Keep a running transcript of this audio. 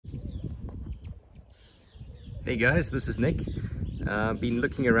Hey guys, this is Nick. I've been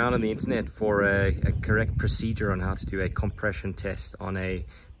looking around on the internet for a correct procedure on how to do a compression test on a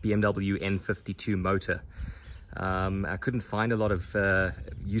BMW N52 motor. I couldn't find a lot of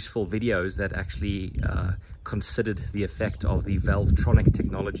useful videos that actually considered the effect of the Valvetronic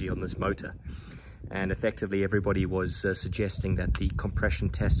technology on this motor. And effectively everybody was suggesting that the compression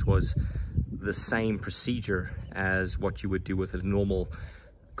test was the same procedure as what you would do with a normal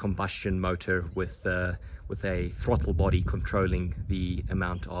combustion motor with a throttle body controlling the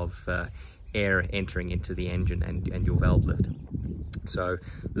amount of air entering into the engine and your valve lift. So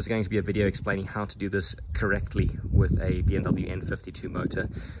this is going to be a video explaining how to do this correctly with a BMW N52 motor.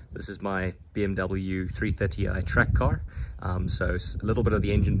 This is my BMW 330i track car, so a little bit of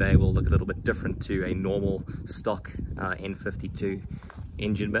the engine bay will look a little bit different to a normal stock N52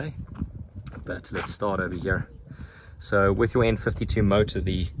 engine bay. But let's start over here. So with your N52 motor,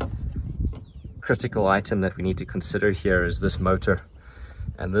 the critical item that we need to consider here is this motor,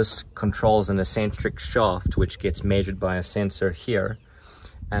 and this controls an eccentric shaft which gets measured by a sensor here,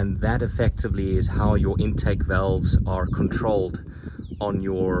 and that effectively is how your intake valves are controlled on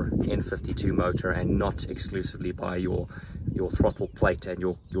your N52 motor, and not exclusively by your throttle plate and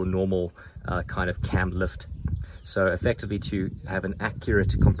your normal kind of cam lift. So effectively, to have an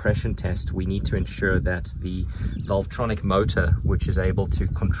accurate compression test, we need to ensure that the Valvetronic motor, which is able to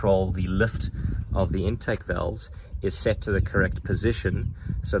control the lift of the intake valves, is set to the correct position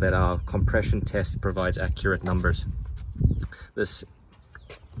so that our compression test provides accurate numbers. This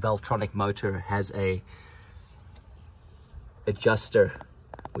Valvetronic motor has a adjuster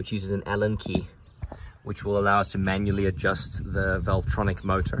which uses an Allen key, which will allow us to manually adjust the Valvetronic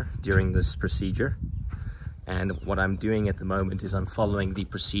motor during this procedure. And what I'm doing at the moment is I'm following the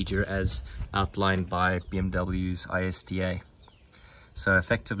procedure as outlined by BMW's ISTA. So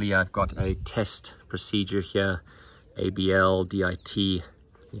effectively I've got a test procedure here, ABL, DIT.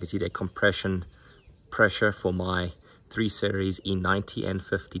 You can see the compression pressure for my 3 Series E90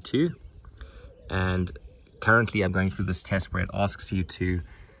 N52. And currently I'm going through this test where it asks you to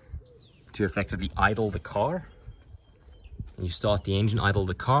effectively idle the car. You start the engine, idle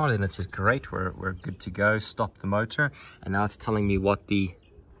the car, then it says great, we're good to go, stop the motor, and now it's telling me what the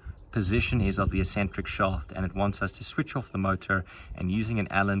position is of the eccentric shaft, and it wants us to switch off the motor and using an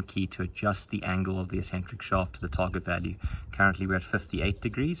Allen key to adjust the angle of the eccentric shaft to the target value. Currently we're at 58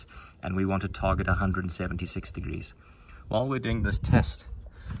 degrees and we want to target 176 degrees. While we're doing this test,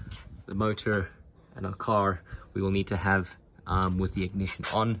 the motor and our car we will need to have with the ignition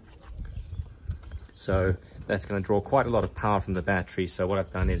on. So that's going to draw quite a lot of power from the battery. So what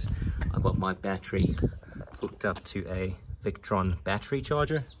I've done is I've got my battery hooked up to a Victron battery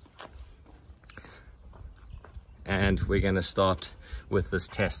charger, and we're going to start with this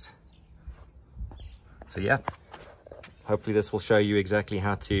test. So yeah, hopefully this will show you exactly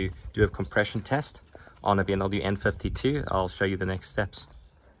how to do a compression test on a BMW N52. I'll show you the next steps.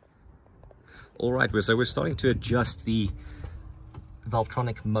 All right, so we're starting to adjust the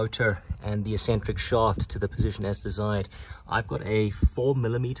Valvetronic motor and the eccentric shaft to the position as desired. I've got a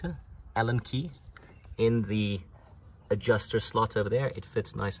 4mm Allen key in the adjuster slot over there. It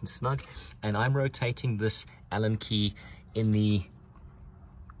fits nice and snug, and I'm rotating this Allen key in the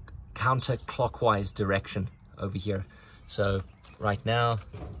counterclockwise direction over here. So right now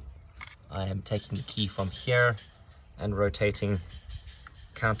I am taking the key from here and rotating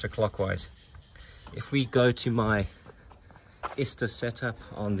counterclockwise. If we go to my ISTA setup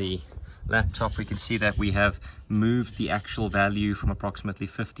on the laptop, we can see that we have moved the actual value from approximately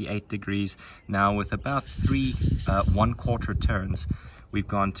 58 degrees. Now with about 3 1/4 turns, we've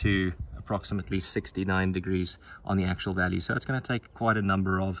gone to approximately 69 degrees on the actual value. So it's going to take quite a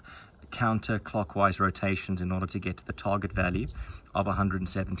number of counterclockwise rotations in order to get to the target value of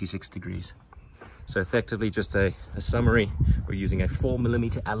 176 degrees. So effectively, just a summary, we're using a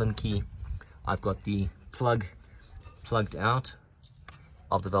 4mm Allen key. I've got the plugged out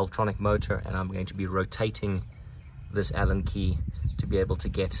of the Valvetronic motor, and I'm going to be rotating this Allen key to be able to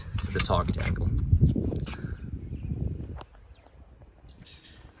get to the target angle.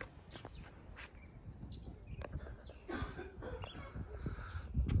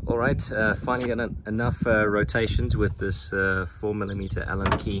 All right, finally got enough rotations with this 4mm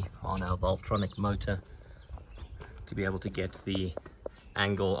Allen key on our Valvetronic motor to be able to get the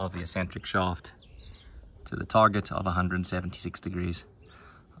angle of the eccentric shaft to the target of 176 degrees.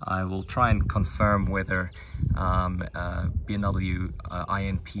 I will try and confirm whether BMW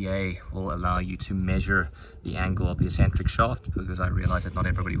INPA will allow you to measure the angle of the eccentric shaft, because I realize that not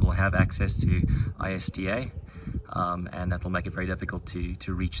everybody will have access to ISTA. and that will make it very difficult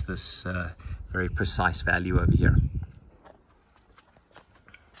to reach this very precise value over here.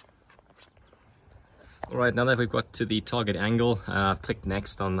 All right, now that we've got to the target angle, I've clicked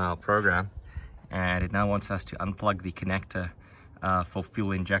next on our program, and it now wants us to unplug the connector for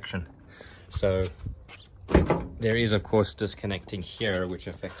fuel injection. So there is, of course, disconnecting here, which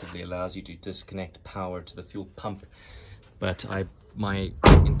effectively allows you to disconnect power to the fuel pump. But my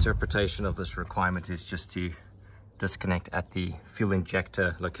interpretation of this requirement is just to disconnect at the fuel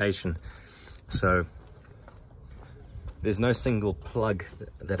injector location. So there's no single plug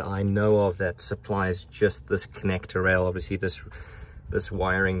that I know of that supplies just this connector rail. Obviously this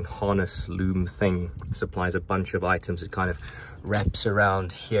wiring harness loom thing supplies a bunch of items. It kind of wraps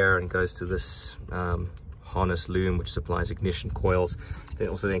around here and goes to this harness loom, which supplies ignition coils. Then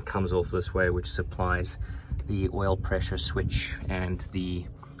also then comes off this way, which supplies the oil pressure switch and the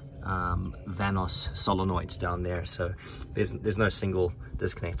Vanos solenoids down there. So there's no single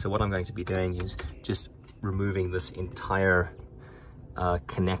disconnect. So what I'm going to be doing is just removing this entire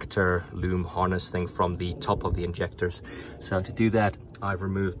connector loom harness thing from the top of the injectors. So to do that, I've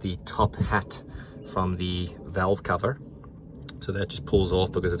removed the top hat from the valve cover. So that just pulls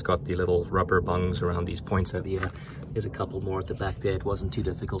off because it's got the little rubber bungs around these points over here. There's a couple more at the back there. It wasn't too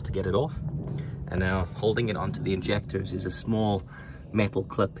difficult to get it off. And now holding it onto the injectors is a small metal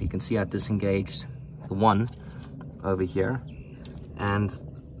clip. You can see I've disengaged the one over here and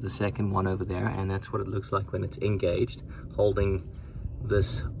the second one over there, and that's what it looks like when it's engaged, holding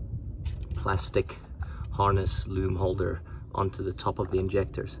this plastic harness loom holder onto the top of the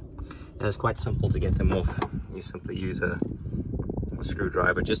injectors. And it's quite simple to get them off. You simply use a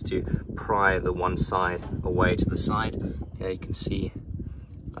screwdriver just to pry the one side away to the side. Here you can see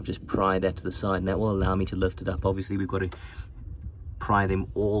I've just pried that to the side, and that will allow me to lift it up. Obviously we've got to pry them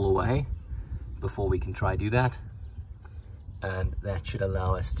all the way before we can try do that, and that should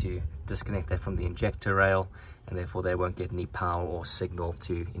allow us to disconnect that from the injector rail, and therefore they won't get any power or signal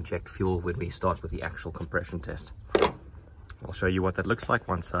to inject fuel when we start with the actual compression test. I'll show you what that looks like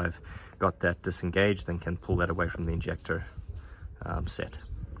once I've got that disengaged and can pull that away from the injector set.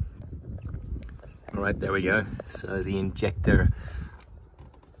 All right, there we go. So the injector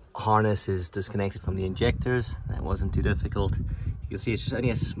harness is disconnected from the injectors. That wasn't too difficult. You can see it's just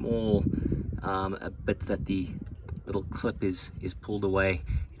only a small a bit that the little clip is pulled away.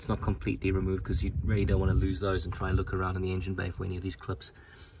 It's not completely removed because you really don't want to lose those and try and look around in the engine bay for any of these clips.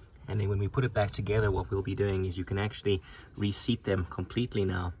 And then when we put it back together, what we'll be doing is you can actually reseat them completely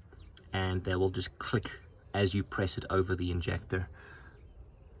now, and they will just click as you press it over the injector.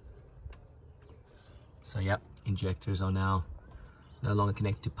 So yeah, injectors are now no longer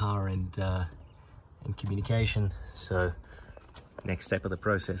connected to power and communication. So next step of the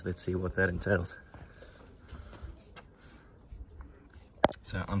process, let's see what that entails.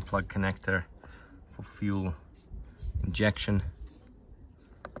 So unplug connector for fuel injection.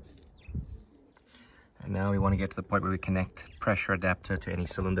 And now we want to get to the point where we connect pressure adapter to any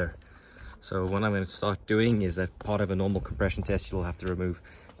cylinder. So what I'm going to start doing is that part of a normal compression test, you'll have to remove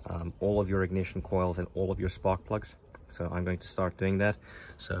all of your ignition coils and all of your spark plugs. So I'm going to start doing that.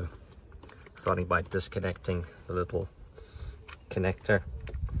 So starting by disconnecting the little connector.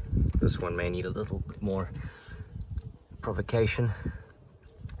 This one may need a little bit more provocation.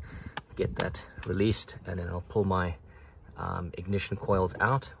 Get that released, and then I'll pull my ignition coils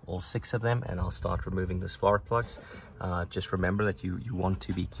out, all 6 of them, and I'll start removing the spark plugs. Just remember that you want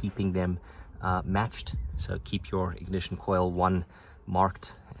to be keeping them matched, so keep your ignition coil 1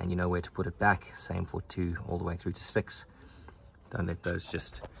 marked and you know where to put it back. Same for 2 all the way through to 6. Don't let those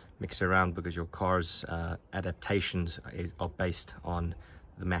just mix around, because your car's adaptations are based on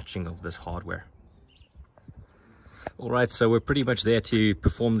the matching of this hardware. All right, so we're pretty much there to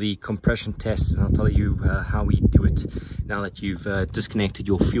perform the compression test, and I'll tell you how we do it now that you've disconnected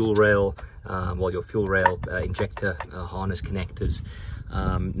your fuel rail, your fuel rail injector harness connectors.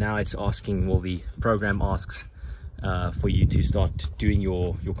 Now it's asking, well, the program asks for you to start doing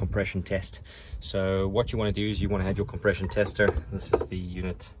your compression test. So what you want to do is you want to have your compression tester. This is the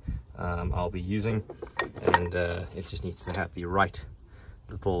unit I'll be using, and it just needs to have the right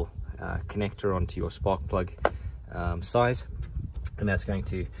little connector onto your spark plug size, and that's going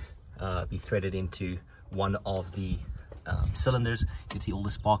to be threaded into one of the cylinders. You can see all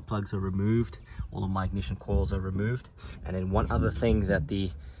the spark plugs are removed, all of my ignition coils are removed. And then one other thing that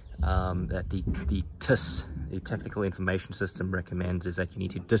the TIS, the Technical Information System, recommends is that you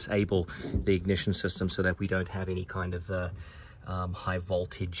need to disable the ignition system so that we don't have any kind of high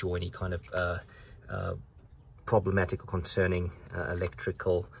voltage or any kind of problematic or concerning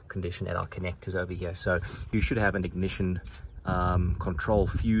electrical condition at our connectors over here. So you should have an ignition control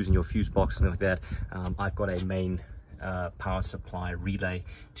fuse in your fuse box, something like that. I've got a main power supply relay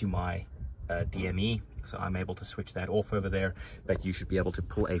to my DME, so I'm able to switch that off over there, but you should be able to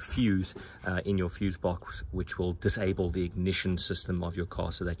pull a fuse in your fuse box, which will disable the ignition system of your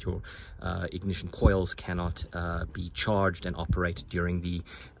car so that your ignition coils cannot be charged and operate during the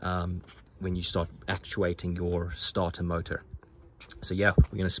when you start actuating your starter motor. So yeah,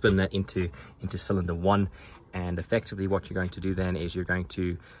 we're going to spin that into cylinder 1, and effectively what you're going to do then is you're going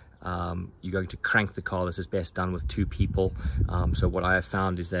to crank the car. This is best done with 2 people. So what I have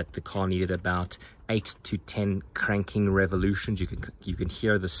found is that the car needed about 8 to 10 cranking revolutions. You can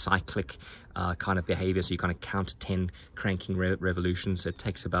hear the cyclic kind of behavior, so you kind of count 10 cranking revolutions. It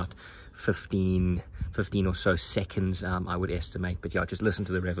takes about 15 or so seconds, I would estimate, but yeah, just listen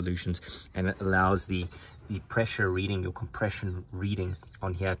to the revolutions, and it allows the pressure reading, your compression reading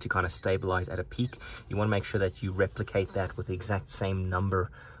on here, to kind of stabilize at a peak. You want to make sure that you replicate that with the exact same number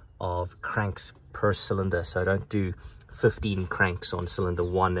of cranks per cylinder. So don't do 15 cranks on cylinder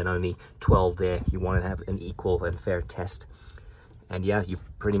 1 and only 12 there. You want to have an equal and fair test. And yeah, you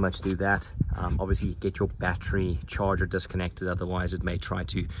pretty much do that. Obviously get your battery charger disconnected, otherwise it may try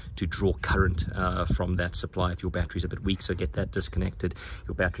to draw current from that supply if your battery's a bit weak. So get that disconnected.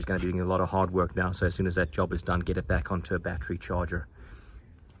 Your battery's going to be doing a lot of hard work now, so as soon as that job is done, get it back onto a battery charger.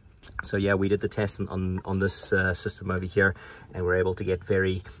 So yeah, we did the test on this system over here, and we're able to get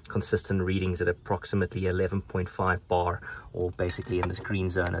very consistent readings at approximately 11.5 bar, or basically in this green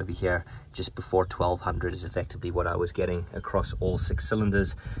zone over here, just before 1200 is effectively what I was getting across all 6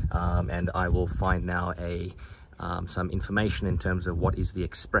 cylinders. And I will find now some information in terms of what is the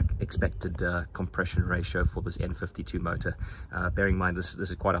expected compression ratio for this N52 motor. Bearing in mind this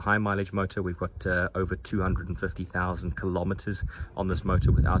is quite a high mileage motor. We've got over 250,000 kilometers on this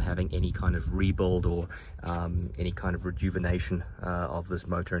motor without having any kind of rebuild or any kind of rejuvenation of this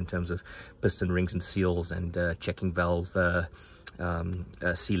motor in terms of piston rings and seals and checking valve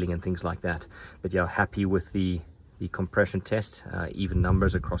sealing and things like that. But yeah, happy with the compression test, even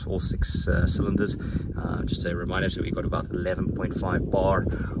numbers across all 6 cylinders. Just a reminder, so we got about 11.5 bar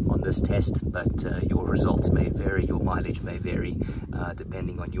on this test, but your results may vary, your mileage may vary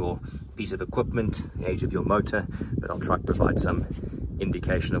depending on your piece of equipment, the age of your motor, but I'll try to provide some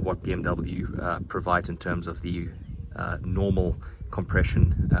indication of what BMW provides in terms of the normal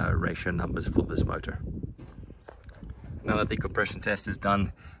compression ratio numbers for this motor. Now that the compression test is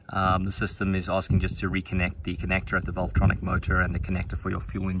done, the system is asking just to reconnect the connector at the Valvetronic motor and the connector for your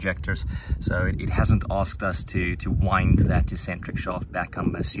fuel injectors. So it hasn't asked us to wind that eccentric shaft back.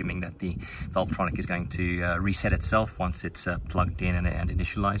 I'm assuming that the Valvetronic is going to reset itself once it's plugged in and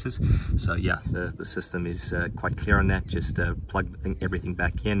initializes. So yeah, the system is quite clear on that. Just plug everything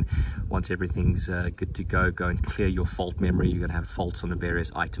back in. Once everything's good to go, go and clear your fault memory. You're going to have faults on the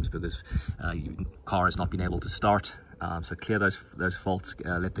various items because your car has not been able to start. So clear those faults,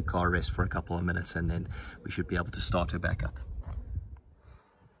 let the car rest for a couple of minutes, and then we should be able to start her back up.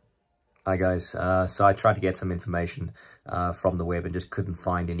 Hi guys, so I tried to get some information from the web and just couldn't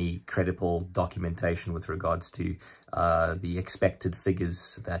find any credible documentation with regards to the expected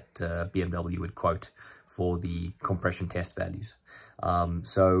figures that BMW would quote for the compression test values.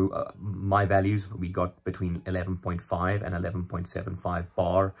 My values, we got between 11.5 and 11.75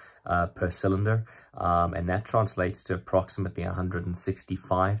 bar per cylinder, and that translates to approximately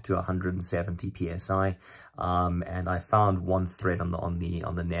 165 to 170 psi. And I found one thread on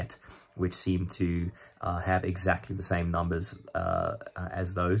the net which seem to have exactly the same numbers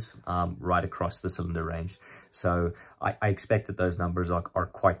as those right across the cylinder range. So I expect that those numbers are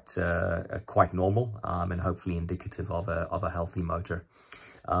quite normal and hopefully indicative of a healthy motor.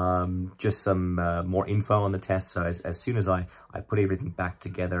 Just some more info on the test. So as soon as I put everything back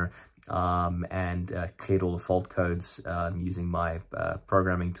together and cleared all the fault codes using my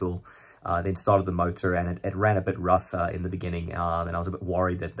programming tool, then started the motor, and it ran a bit rough in the beginning, and I was a bit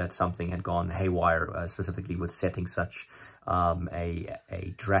worried that something had gone haywire, specifically with setting such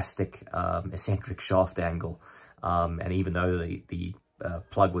a drastic eccentric shaft angle, and even though the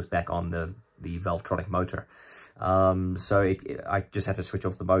plug was back on the Valvetronic motor. So I just had to switch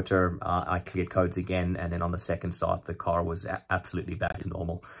off the motor. I cleared codes again, and then on the second start the car was absolutely back to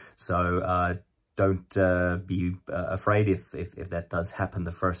normal. So don't be afraid if that does happen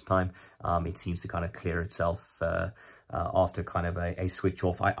the first time. It seems to kind of clear itself after kind of a switch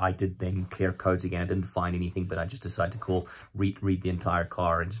off. I did then clear codes again. I didn't find anything, but I just decided to read the entire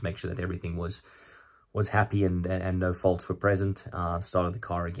car and just make sure that everything was was happy and no faults were present. Started the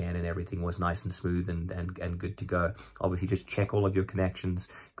car again and everything was nice and smooth and good to go. Obviously just check all of your connections,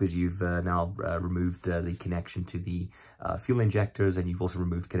 because you've now removed the connection to the fuel injectors, and you've also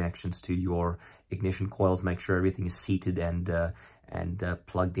removed connections to your ignition coils. Make sure everything is seated and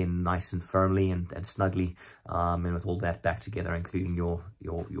plugged in nice and firmly and snugly, and with all that back together, including your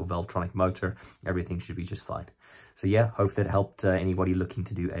Valvetronic motor, everything should be just fine. So yeah, hope that helped anybody looking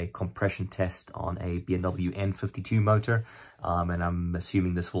to do a compression test on a BMW N52 motor, and I'm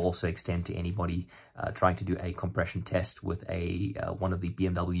assuming this will also extend to anybody trying to do a compression test with a one of the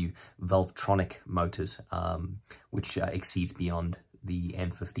BMW Valvetronic motors, which exceeds beyond the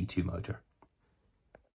N52 motor.